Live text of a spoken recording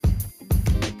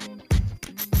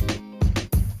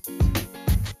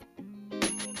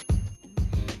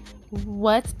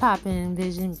What's poppin',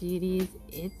 Vision Beauties?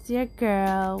 It's your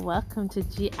girl. Welcome to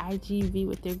GIGV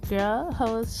with your girl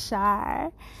host Shar.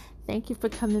 Thank you for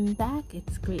coming back.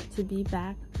 It's great to be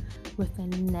back with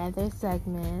another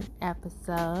segment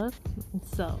episode.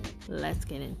 So let's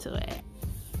get into it.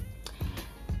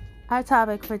 Our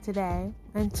topic for today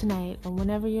and tonight, or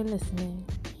whenever you're listening: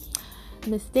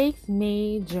 mistakes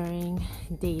made during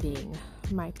dating.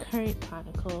 My current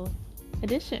chronicle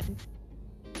edition.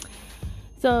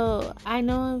 So I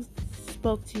know I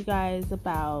talked to you guys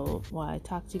about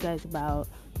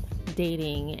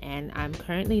dating, and I'm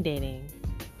currently dating.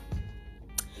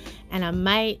 And I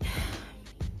might,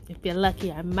 if you're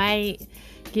lucky, I might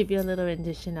give you a little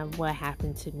rendition of what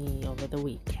happened to me over the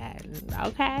weekend,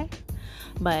 okay?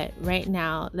 But right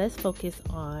now, let's focus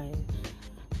on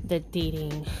the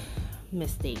dating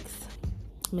mistakes.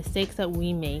 Mistakes that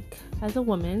we make as a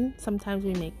woman. Sometimes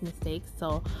we make mistakes,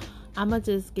 so I'm gonna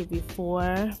just give you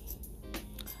four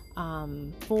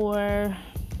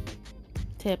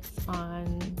tips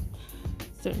on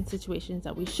certain situations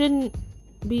that we shouldn't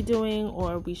be doing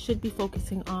or we should be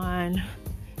focusing on.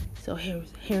 So here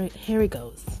it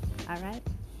goes. All right.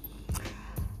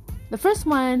 The first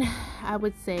one, I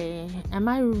would say, am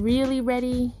I really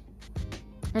ready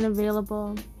and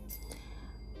available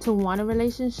to want a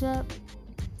relationship?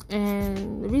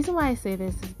 And the reason why I say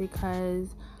this is because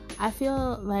I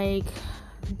feel like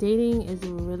dating is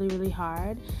really, really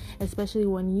hard, especially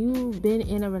when you've been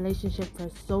in a relationship for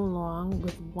so long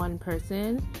with one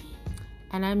person.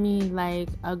 And I mean like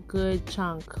a good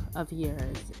chunk of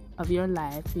years of your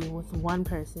life being with one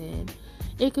person.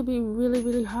 It could be really,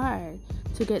 really hard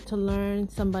to get to learn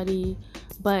somebody,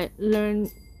 but learn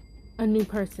a new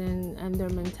person and their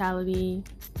mentality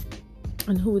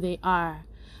and who they are.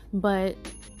 But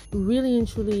really and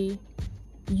truly,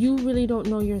 you really don't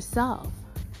know yourself.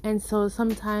 And so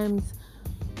sometimes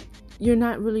you're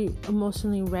not really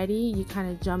emotionally ready. You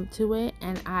kind of jump to it.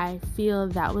 And I feel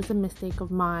that was a mistake of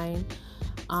mine.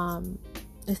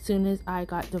 As soon as I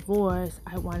got divorced,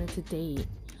 I wanted to date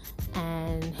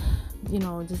and,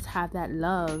 just have that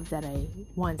love that I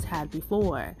once had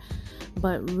before.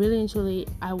 But really and truly,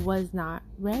 I was not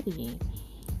ready.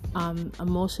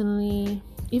 Emotionally,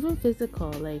 even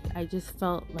physical, like I just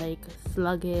felt like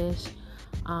sluggish.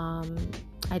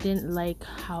 I didn't like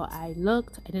how I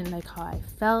looked. I didn't like how I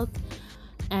felt,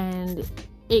 and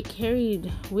it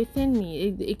carried within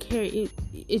me.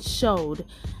 It showed,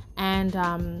 and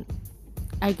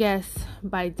I guess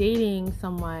by dating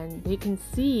someone, they can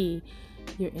see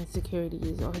your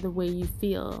insecurities or the way you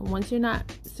feel. Once you're not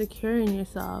secure in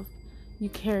yourself, you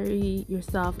carry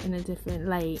yourself in a different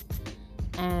light,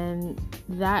 and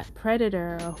that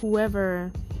predator or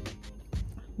whoever,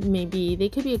 maybe they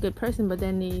could be a good person, but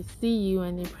then they see you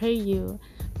and they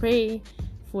pray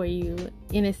for you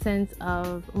in a sense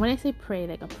of, when I say pray,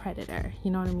 like a predator,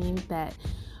 you know what I mean, that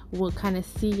will kind of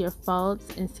see your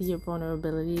faults and see your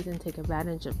vulnerabilities and take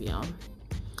advantage of you.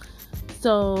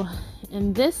 So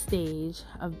in this stage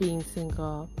of being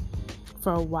single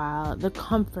for a while, the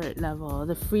comfort level,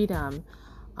 the freedom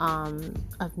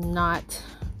of not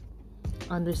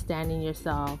understanding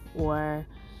yourself, or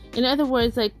in other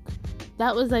words, like,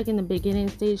 that was like in the beginning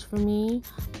stage for me.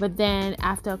 But then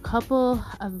after a couple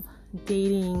of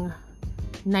dating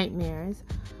nightmares,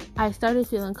 I started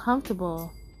feeling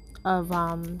comfortable of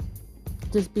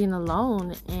just being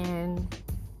alone. And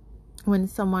when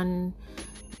someone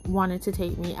wanted to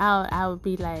take me out, I would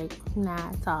be like,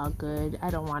 nah, it's all good.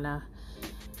 I don't want to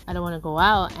go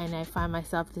out. And I find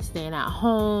myself just staying at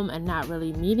home and not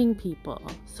really meeting people.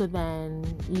 So then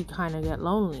you kind of get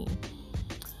lonely.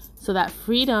 So that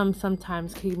freedom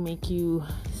sometimes can make you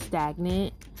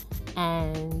stagnant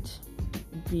and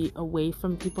be away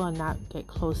from people and not get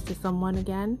close to someone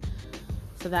again.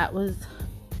 So that was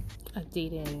a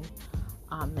dating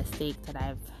mistake that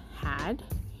I've had.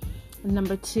 And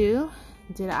number 2,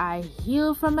 did I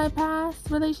heal from my past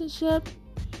relationship?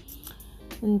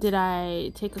 And did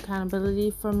I take accountability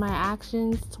for my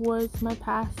actions towards my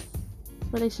past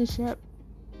relationship?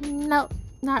 No,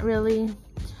 not really.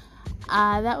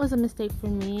 That was a mistake for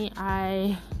me.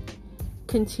 I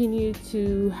continue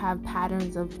to have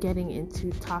patterns of getting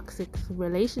into toxic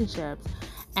relationships,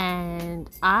 and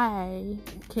I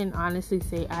can honestly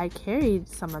say I carried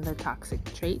some of the toxic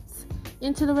traits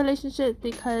into the relationship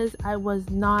because I was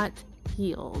not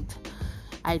healed.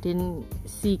 I didn't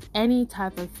seek any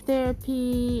type of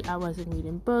therapy. I wasn't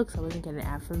reading books. I wasn't getting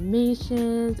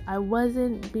affirmations. I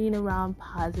wasn't being around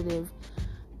positive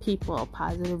people,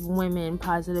 positive women,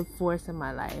 positive force in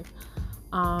my life.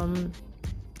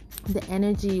 The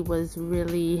energy was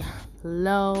really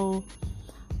low.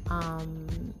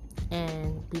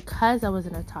 And because I was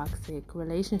in a toxic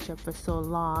relationship for so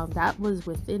long, that was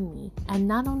within me. And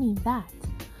not only that,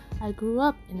 I grew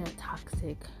up in a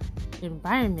toxic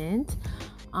environment.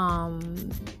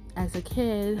 As a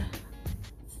kid,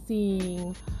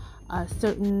 seeing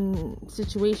certain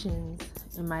situations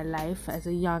in my life as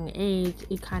a young age,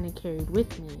 it kind of carried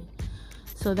with me.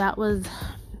 So that was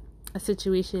a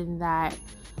situation that,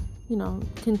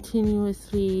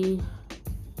 continuously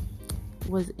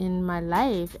was in my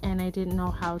life, and I didn't know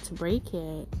how to break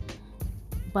it.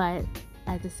 But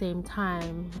at the same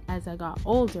time, as I got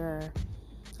older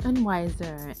and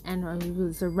wiser, and I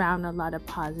was around a lot of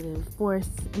positive force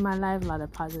in my life, a lot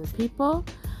of positive people,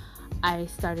 I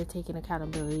started taking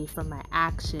accountability for my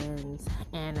actions,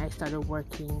 and I started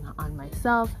working on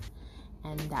myself,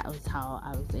 and that was how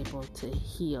I was able to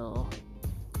heal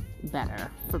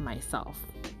better for myself.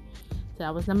 So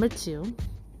that was number 2.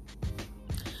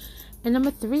 And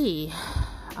number 3,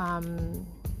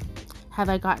 have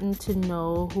I gotten to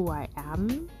know who I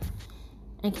am?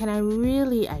 And can I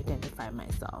really identify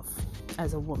myself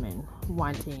as a woman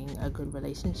wanting a good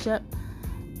relationship?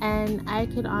 And I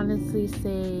could honestly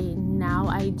say now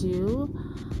I do.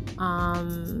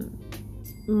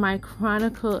 My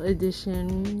chronicle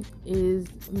edition is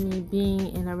me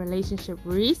being in a relationship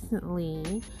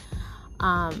recently.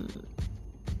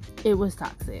 It was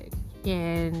toxic,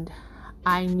 and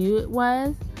I knew it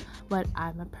was, but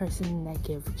I'm a person that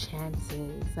gives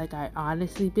chances. Like, I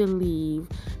honestly believe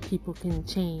people can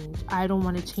change. I don't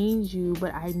want to change you,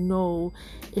 but I know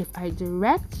if I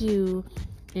direct you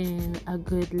in a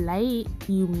good light,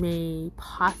 you may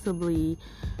possibly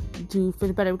do for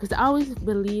the better. Because I always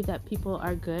believe that people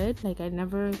are good. Like, I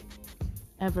never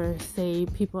ever say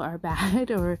people are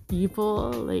bad or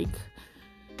evil, like,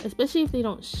 especially if they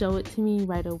don't show it to me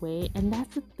right away. And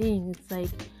that's the thing, it's like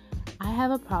I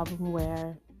have a problem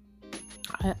where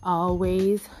I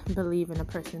always believe in a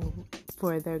person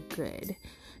for their good.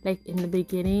 Like, in the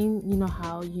beginning, you know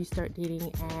how you start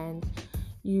dating and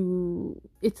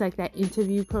it's like that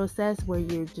interview process where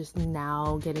you're just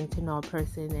now getting to know a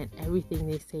person, and everything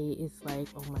they say is like,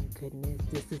 oh my goodness,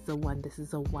 this is the one.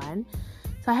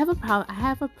 So I have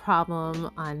a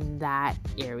problem on that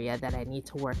area that I need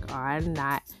to work on,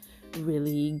 not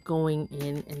really going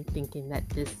in and thinking that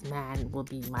this man will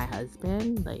be my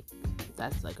husband. Like,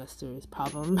 that's like a serious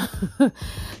problem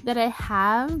that I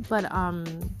have. But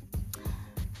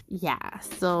yeah,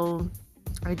 so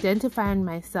identifying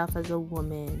myself as a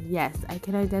woman, yes, I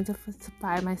can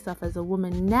identify myself as a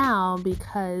woman now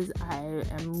because I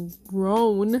am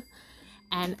grown,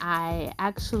 and I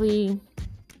actually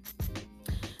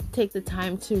take the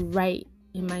time to write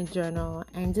in my journal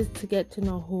and just to get to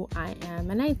know who I am.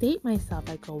 And I date myself.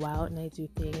 I go out and I do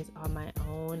things on my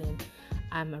own, and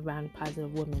I'm around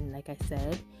positive women, like I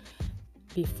said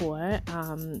before.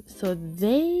 So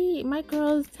my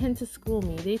girls tend to school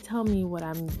me. They tell me what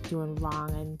I'm doing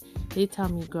wrong, and they tell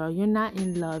me, girl, you're not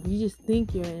in love, you just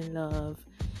think you're in love.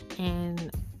 And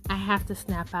I have to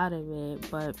snap out of it.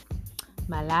 But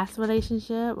my last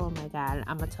relationship, oh my god,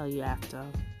 I'm gonna tell you after.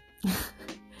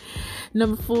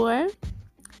 Number 4,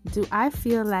 do I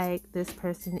feel like this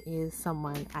person is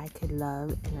someone I could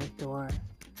love and adore,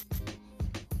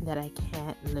 that I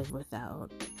can't live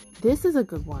without? This is a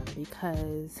good one,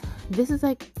 because this is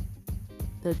like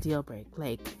the deal break.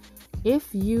 Like,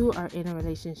 if you are in a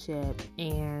relationship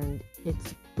and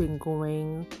it's been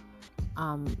going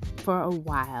for a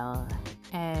while,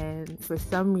 and for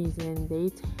some reason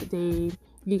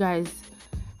you guys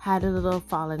had a little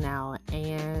falling out,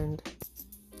 and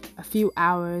a few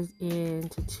hours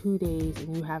into 2 days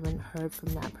and you haven't heard from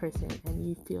that person, and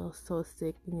you feel so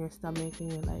sick in your stomach,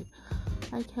 and you're like,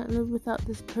 I can't live without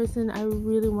this person, I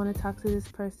really want to talk to this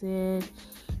person,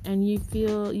 and you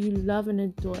feel you love and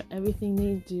adore everything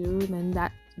they do, then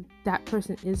that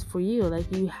person is for you.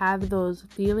 Like, you have those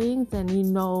feelings, and you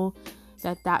know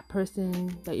that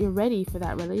person, that you're ready for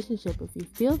that relationship if you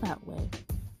feel that way.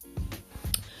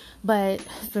 But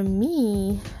for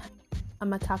me, I'm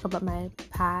gonna talk about my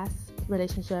past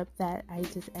relationship that I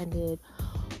just ended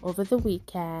over the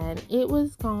weekend. It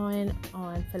was going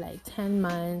on for like 10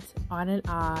 months, on and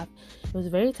off. It was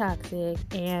very toxic,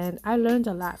 and I learned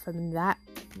a lot from that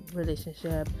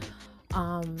relationship.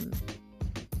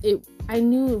 I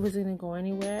knew it wasn't gonna go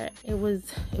anywhere. It was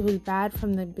bad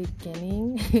from the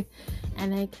beginning,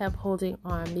 and I kept holding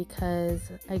on because,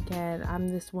 again, I'm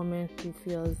this woman who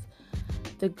feels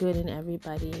the good in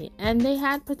everybody, and they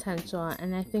had potential,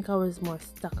 and I think I was more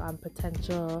stuck on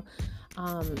potential,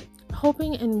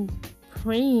 hoping and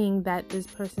praying that this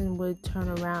person would turn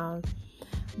around,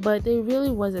 but they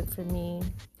really wasn't for me.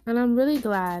 And I'm really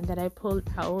glad that I pulled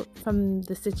out from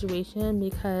the situation,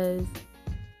 because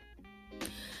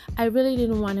I really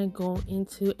didn't want to go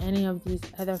into any of these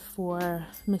other 4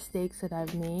 mistakes that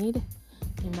I've made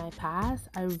in my past.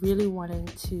 I really wanted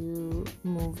to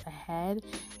move ahead,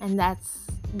 and that's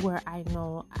where I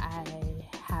know I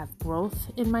have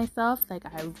growth in myself. Like,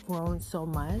 I've grown so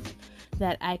much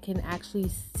that I can actually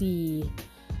see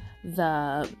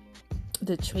the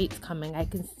traits coming. I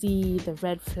can see the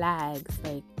red flags.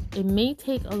 Like, it may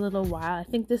take a little while. I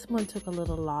think this one took a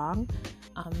little long.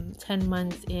 10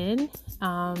 months in,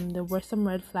 there were some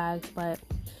red flags, but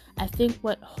I think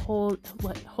what hold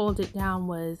it down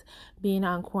was being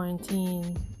on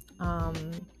quarantine,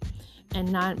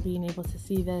 and not being able to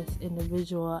see this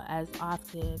individual as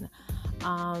often,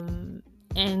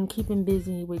 and keeping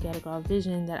busy with Get a Girl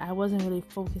Vision, that I wasn't really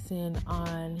focusing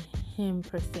on him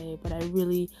per se, but I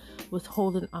really was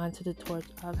holding on to the torch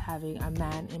of having a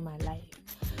man in my life.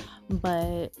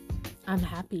 But I'm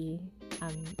happy,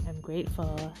 I'm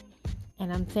grateful,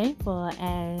 and I'm thankful,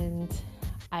 and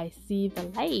I see the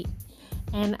light.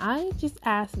 And I just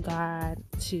ask God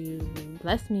to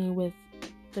bless me with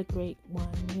the great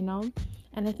one,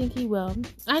 and I think He will.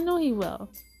 I know He will.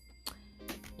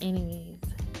 Anyways,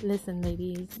 listen,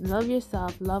 ladies, love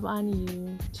yourself, love on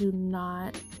you. Do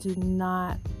not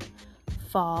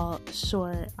fall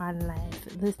short on life.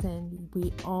 Listen,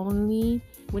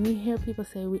 when you hear people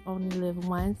say we only live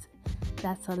once,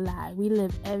 that's a lie. We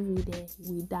live every day.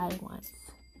 We die once.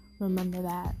 Remember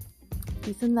that.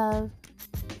 Peace and love.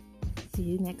 See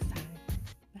you next time.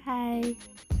 Bye.